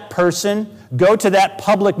to that person. Go to that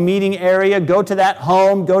public meeting area. Go to that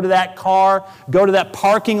home. Go to that car. Go to that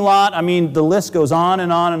parking lot. I mean, the list goes on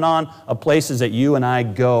and on and on of places that you and I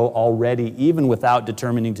go already, even without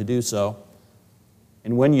determining to do so.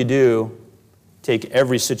 And when you do, take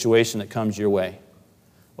every situation that comes your way.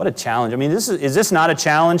 What a challenge. I mean, is this not a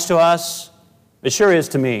challenge to us? It sure is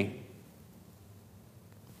to me.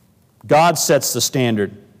 God sets the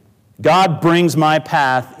standard. God brings my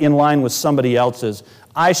path in line with somebody else's.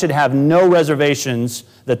 I should have no reservations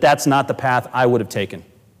that that's not the path I would have taken.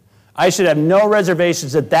 I should have no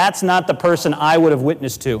reservations that that's not the person I would have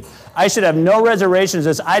witnessed to. I should have no reservations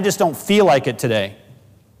as I just don't feel like it today.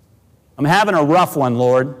 I'm having a rough one,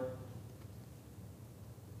 Lord.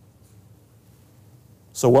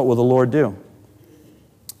 So what will the Lord do?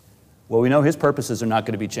 Well, we know His purposes are not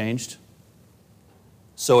going to be changed.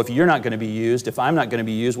 So if you're not going to be used, if I'm not going to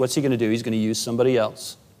be used, what's He going to do? He's going to use somebody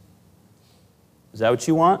else. Is that what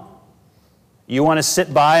you want? You want to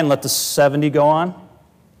sit by and let the 70 go on?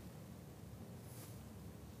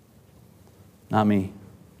 Not me.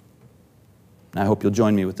 And I hope you'll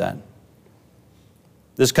join me with that.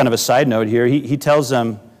 This is kind of a side note here. He tells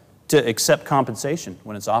them to accept compensation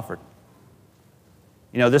when it's offered.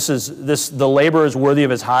 You know, the laborer is worthy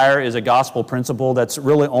of his hire is a gospel principle that's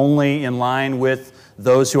really only in line with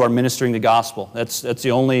those who are ministering the gospel. That's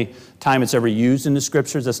the only time it's ever used in the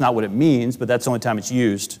Scriptures. That's not what it means, but that's the only time it's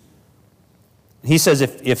used. He says,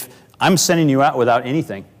 if I'm sending you out without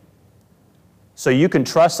anything, so you can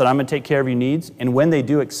trust that I'm going to take care of your needs, and when they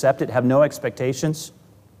do accept it, have no expectations.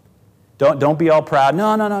 Don't be all proud.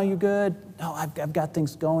 No, you're good. No, I've got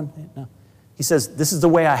things going. No. He says, this is the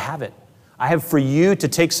way I have it. I have for you to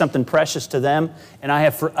take something precious to them, and I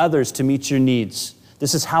have for others to meet your needs.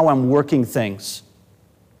 This is how I'm working things.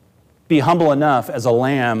 Be humble enough as a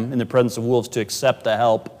lamb in the presence of wolves to accept the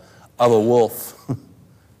help of a wolf,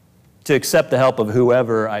 to accept the help of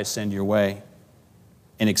whoever I send your way,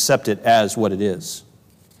 and accept it as what it is.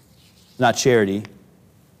 Not charity,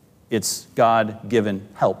 it's God-given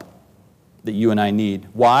help that you and I need.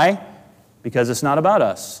 Why? Because it's not about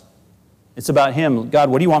us. It's about Him. God,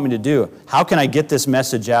 what do you want me to do? How can I get this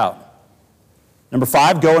message out? Number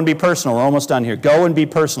 5, go and be personal. We're almost done here. Go and be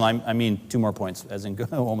personal. I mean, 2 more points, as in go,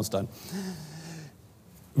 almost done.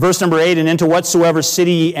 Verse number 8, and into whatsoever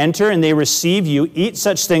city ye enter, and they receive you, eat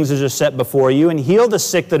such things as are set before you, and heal the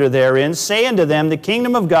sick that are therein. Say unto them, the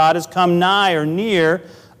kingdom of God is come nigh or near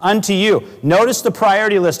unto you. Notice the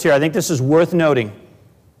priority list here. I think this is worth noting.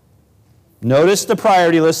 Notice the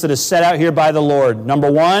priority list that is set out here by the Lord. Number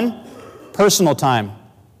 1, personal time.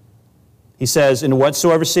 He says, into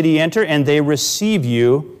whatsoever city ye enter, and they receive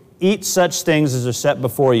you, eat such things as are set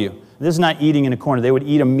before you. This is not eating in a corner. They would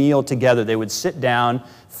eat a meal together. They would sit down,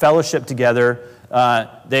 fellowship together.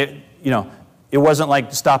 It wasn't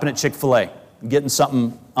like stopping at Chick-fil-A, getting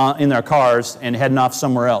something in their cars and heading off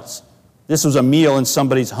somewhere else. This was a meal in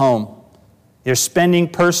somebody's home. They're spending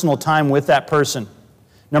personal time with that person.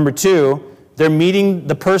 Number 2, they're meeting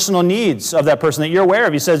the personal needs of that person that you're aware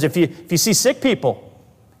of. He says, if you see sick people,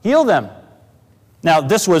 heal them. Now,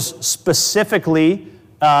 this was specifically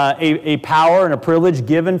a power and a privilege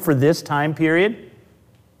given for this time period.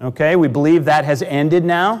 Okay, we believe that has ended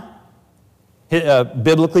now,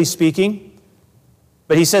 biblically speaking.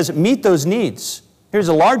 But he says, meet those needs. Here's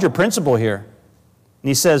a larger principle here. And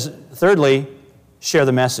he says, thirdly, share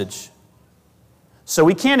the message. So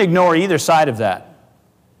we can't ignore either side of that.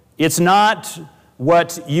 It's not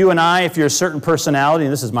what you and I, if you're a certain personality,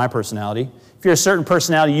 and this is my personality, if you're a certain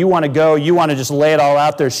personality, you want to go, you want to just lay it all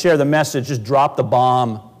out there, share the message, just drop the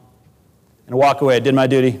bomb, and walk away. I did my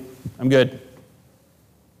duty. I'm good.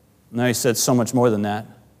 No, he said so much more than that.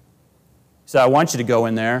 He said, I want you to go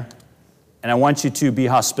in there, and I want you to be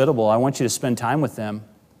hospitable. I want you to spend time with them.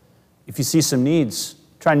 If you see some needs,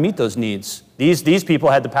 try and meet those needs. These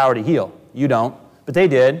people had the power to heal. You don't, but they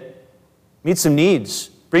did. Meet some needs.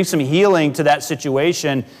 Bring some healing to that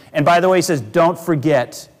situation. And by the way, he says, don't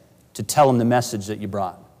forget to tell them the message that you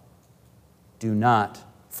brought. Do not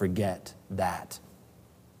forget that.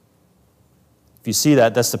 If you see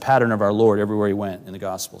that, that's the pattern of our Lord everywhere He went in the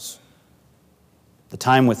Gospels. The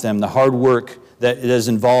time with them, the hard work that is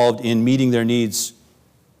involved in meeting their needs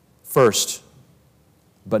first,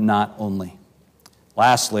 but not only.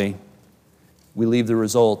 Lastly, we leave the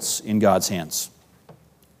results in God's hands.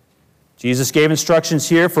 Jesus gave instructions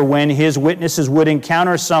here for when His witnesses would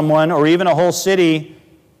encounter someone or even a whole city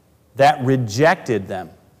that rejected them.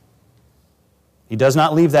 He does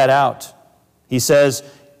not leave that out. He says,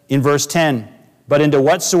 In verse 10, but into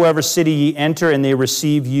whatsoever city ye enter, and they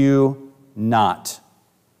receive you not.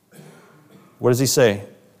 What does he say?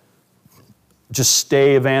 Just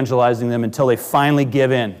stay evangelizing them until they finally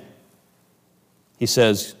give in. He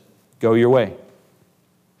says, go your way.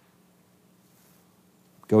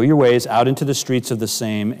 Go your ways out into the streets of the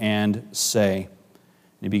same and say. And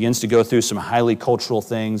he begins to go through some highly cultural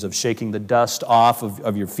things of shaking the dust off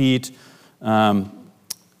of your feet.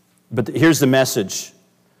 But here's the message.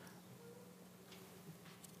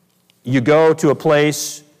 You go to a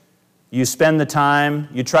place, you spend the time,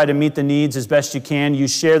 you try to meet the needs as best you can, you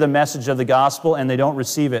share the message of the gospel, and they don't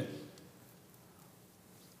receive it.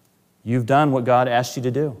 You've done what God asked you to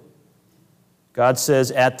do. God says,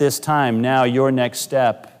 at this time, now your next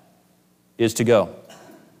step is to go.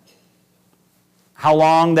 How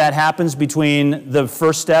long that happens between the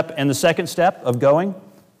first step and the second step of going,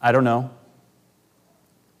 I don't know.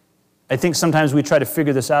 I think sometimes we try to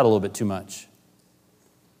figure this out a little bit too much.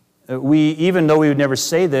 Even though we would never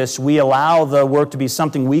say this, we allow the work to be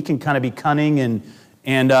something we can kind of be cunning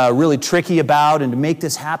and really tricky about, and to make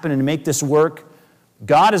this happen and to make this work.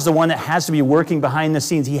 God is the one that has to be working behind the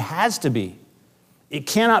scenes. He has to be. It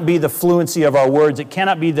cannot be the fluency of our words. It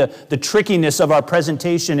cannot be the trickiness of our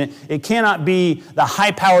presentation. It cannot be the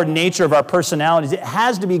high-powered nature of our personalities. It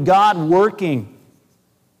has to be God working.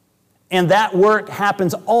 And that work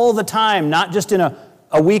happens all the time, not just in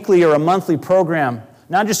a weekly or a monthly program,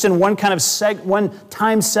 not just in one kind of one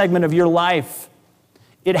time segment of your life.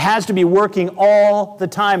 It has to be working all the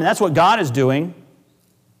time. And that's what God is doing.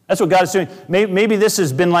 That's what God is doing. Maybe this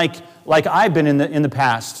has been like I've been in the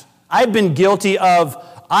past. I've been guilty of,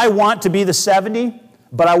 I want to be the 70,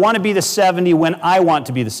 but I want to be the 70 when I want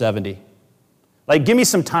to be the 70. Like, give me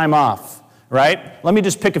some time off, right? Let me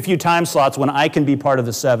just pick a few time slots when I can be part of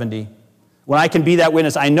the 70. When I can be that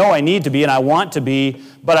witness I know I need to be and I want to be,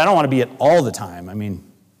 but I don't want to be it all the time. I mean,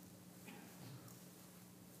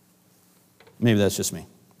 maybe that's just me.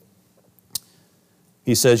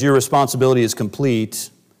 He says, your responsibility is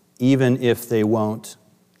complete, even if they won't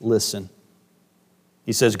listen.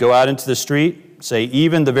 He says, go out into the street, say,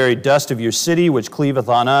 even the very dust of your city, which cleaveth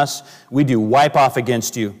on us, we do wipe off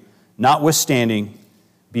against you. Notwithstanding,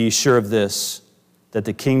 be sure of this, that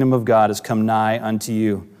the kingdom of God has come nigh unto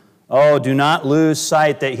you. Oh, do not lose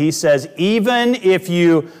sight that he says, even if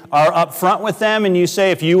you are up front with them and you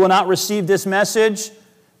say, if you will not receive this message,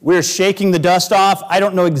 we're shaking the dust off. I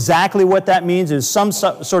don't know exactly what that means. It's some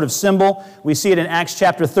sort of symbol. We see it in Acts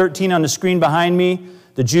chapter 13 on the screen behind me.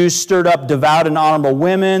 The Jews stirred up devout and honorable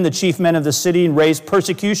women, the chief men of the city, and raised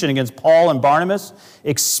persecution against Paul and Barnabas,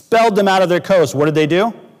 expelled them out of their coast. What did they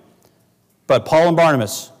do? But Paul and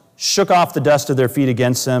Barnabas shook off the dust of their feet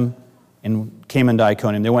against them and came into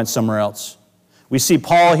Iconium. They went somewhere else. We see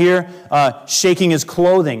Paul here shaking his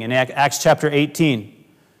clothing in Acts chapter 18.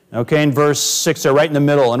 Okay, in verse 6, they're right in the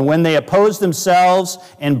middle. And when they opposed themselves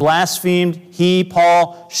and blasphemed, he,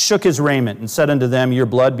 Paul, shook his raiment and said unto them, your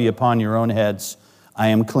blood be upon your own heads. I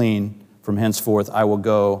am clean. From henceforth I will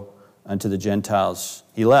go unto the Gentiles.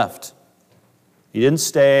 He left. He didn't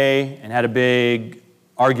stay and had a big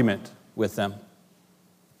argument with them.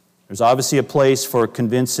 There's obviously a place for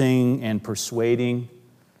convincing and persuading,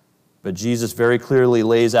 but Jesus very clearly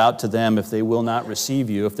lays out to them, if they will not receive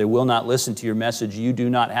you, if they will not listen to your message, you do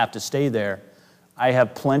not have to stay there. I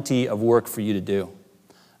have plenty of work for you to do.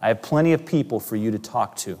 I have plenty of people for you to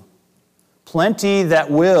talk to. Plenty that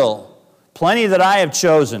will. Plenty that I have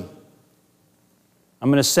chosen. I'm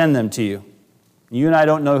going to send them to you. You and I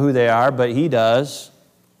don't know who they are, but he does.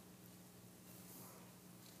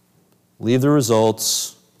 Leave the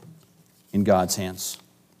results in God's hands.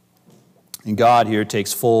 And God here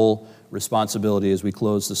takes full responsibility as we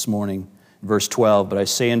close this morning. Verse 12, but I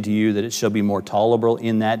say unto you that it shall be more tolerable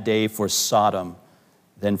in that day for Sodom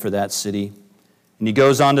than for that city. And he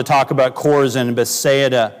goes on to talk about Chorazin and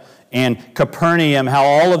Bethsaida and Capernaum, how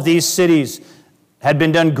all of these cities had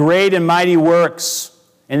been done great and mighty works,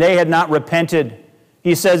 and they had not repented.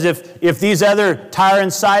 He says, if these other, Tyre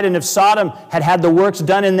and Sidon, if Sodom had had the works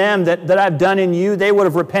done in them that I've done in you, they would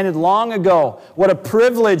have repented long ago. What a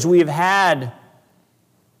privilege we have had.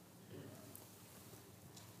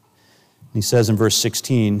 He says in verse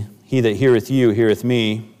 16, he that heareth you heareth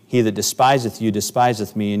me, he that despiseth you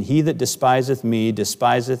despiseth me, and he that despiseth me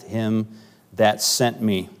despiseth him that sent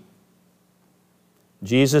me.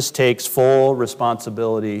 Jesus takes full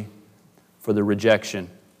responsibility for the rejection.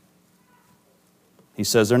 He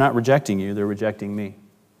says, they're not rejecting you, they're rejecting me.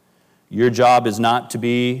 Your job is not to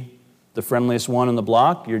be the friendliest one on the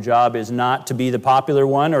block. Your job is not to be the popular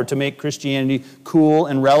one or to make Christianity cool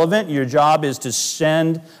and relevant. Your job is to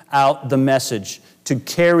send out the message, to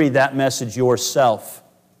carry that message yourself.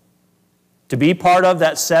 To be part of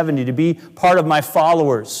that 70, to be part of my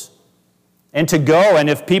followers. And to go, and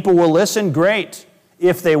if people will listen, great.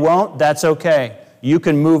 If they won't, that's okay. You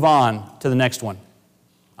can move on to the next one.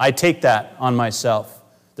 I take that on myself.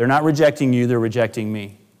 They're not rejecting you, they're rejecting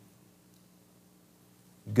me.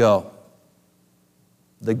 Go.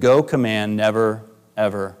 The go command never,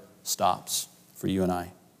 ever stops for you and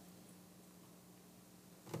I.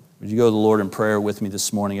 Would you go to the Lord in prayer with me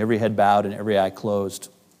this morning, every head bowed and every eye closed?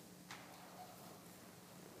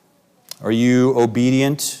 Are you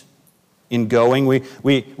obedient in going?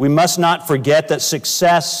 We must not forget that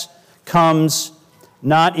success comes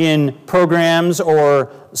not in programs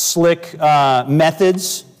or slick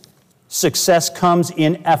methods. Success comes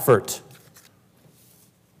in effort.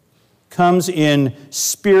 Comes in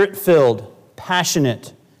spirit-filled,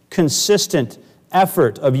 passionate, consistent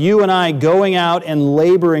effort of you and I going out and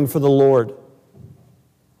laboring for the Lord.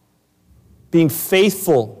 Being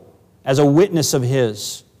faithful as a witness of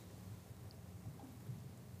His.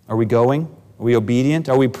 Are we going? Are we obedient?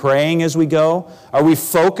 Are we praying as we go? Are we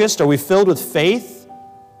focused? Are we filled with faith?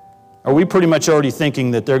 Are we pretty much already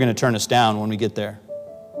thinking that they're going to turn us down when we get there?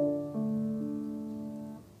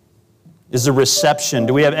 Is the reception,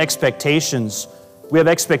 do we have expectations? We have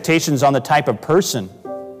expectations on the type of person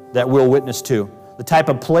that we'll witness to, the type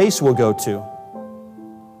of place we'll go to.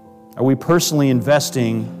 Are we personally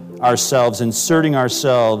investing ourselves, inserting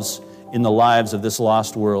ourselves in the lives of this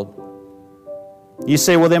lost world? You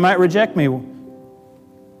say, well, they might reject me.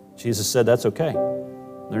 Jesus said, that's okay.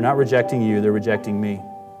 They're not rejecting you, they're rejecting me.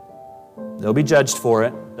 They'll be judged for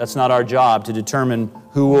it. That's not our job to determine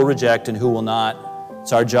who will reject and who will not.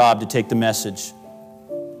 It's our job to take the message,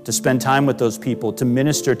 to spend time with those people, to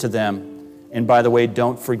minister to them. And by the way,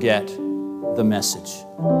 don't forget the message.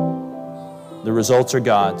 The results are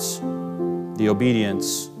God's. The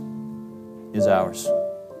obedience is ours.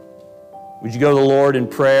 Would you go to the Lord in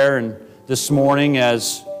prayer? And this morning,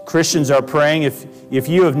 as Christians are praying, if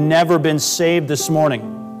you have never been saved this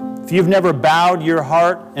morning, if you've never bowed your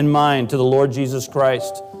heart and mind to the Lord Jesus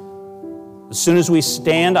Christ, as soon as we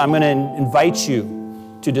stand, I'm going to invite you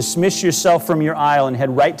to dismiss yourself from your aisle and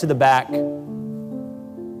head right to the back.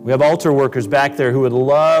 We have altar workers back there who would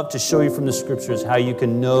love to show you from the Scriptures how you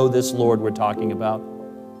can know this Lord we're talking about.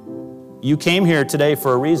 You came here today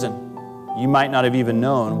for a reason. You might not have even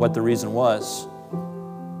known what the reason was.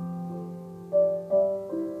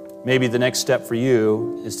 Maybe the next step for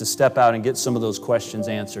you is to step out and get some of those questions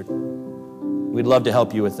answered. We'd love to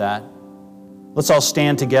help you with that. Let's all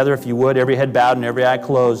stand together, if you would, every head bowed and every eye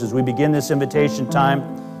closed. As we begin this invitation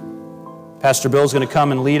time, Pastor Bill's going to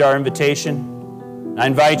come and lead our invitation. I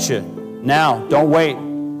invite you, now, don't wait.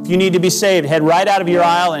 If you need to be saved, head right out of your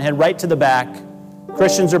aisle and head right to the back.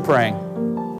 Christians are praying.